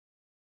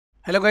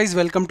Hello guys,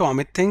 welcome to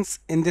Amit Things.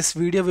 In this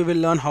video we will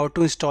learn how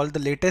to install the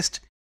latest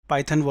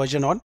Python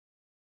version on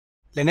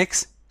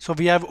Linux. So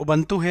we have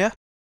Ubuntu here.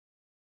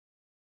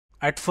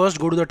 At first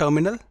go to the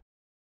terminal,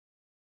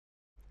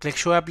 click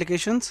show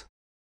applications,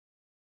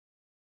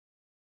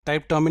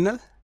 type terminal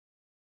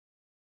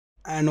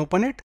and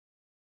open it.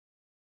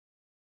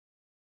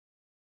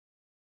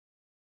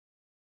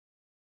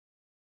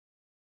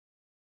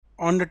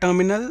 On the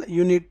terminal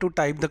you need to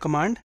type the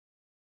command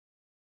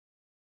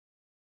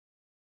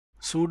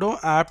sudo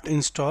apt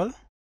install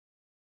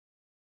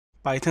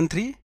python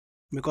 3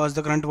 because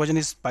the current version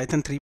is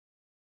python 3.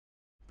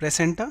 Press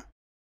enter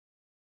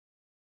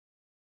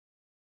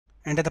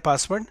the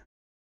password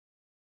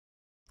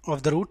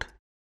of the root.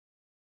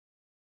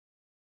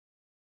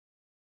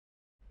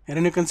 Here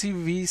you can see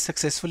we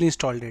successfully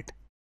installed it.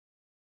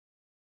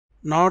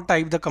 Now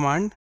type the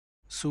command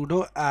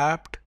sudo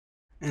apt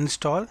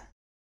install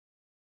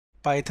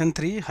python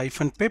 3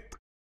 -pip.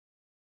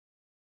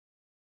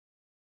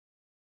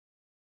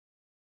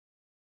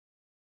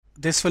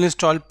 This will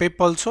install pip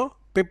also.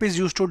 Pip is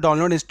used to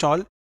download,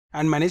 install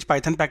and manage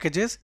Python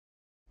packages.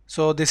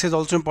 So this is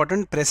also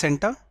important. Press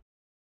enter.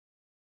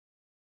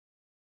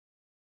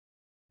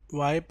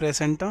 Why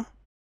press enter?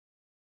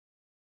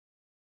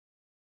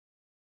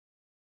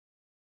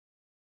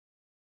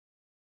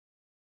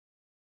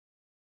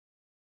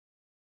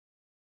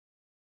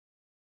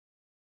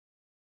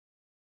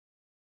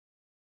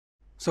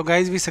 So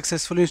guys, we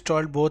successfully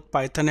installed both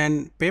Python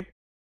and pip.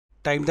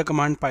 Type the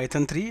command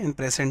python 3 and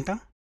press enter.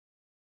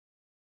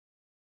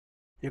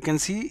 You can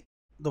see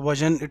the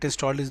version it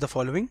installed is the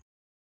following.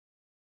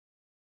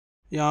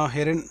 Yeah,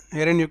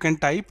 herein you can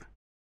type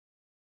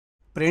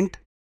print.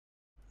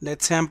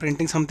 Let's say I'm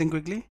printing something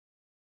quickly.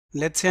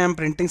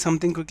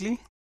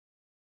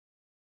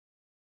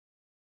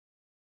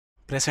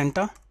 Press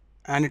enter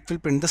and it will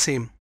print the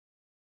same.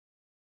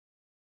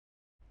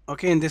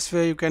 Okay, in this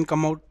way you can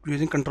come out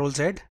using Ctrl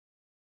Z.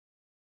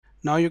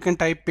 Now you can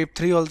type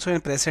pip3 also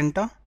and press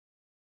enter.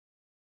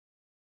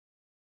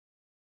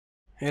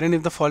 Here, and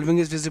if the following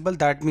is visible,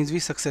 that means we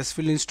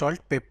successfully installed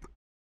pip.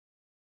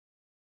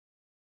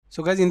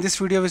 So guys, in this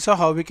video we saw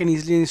how we can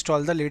easily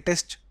install the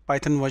latest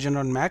Python version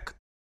on Mac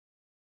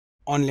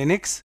on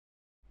Linux.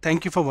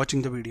 Thank you for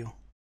watching the video.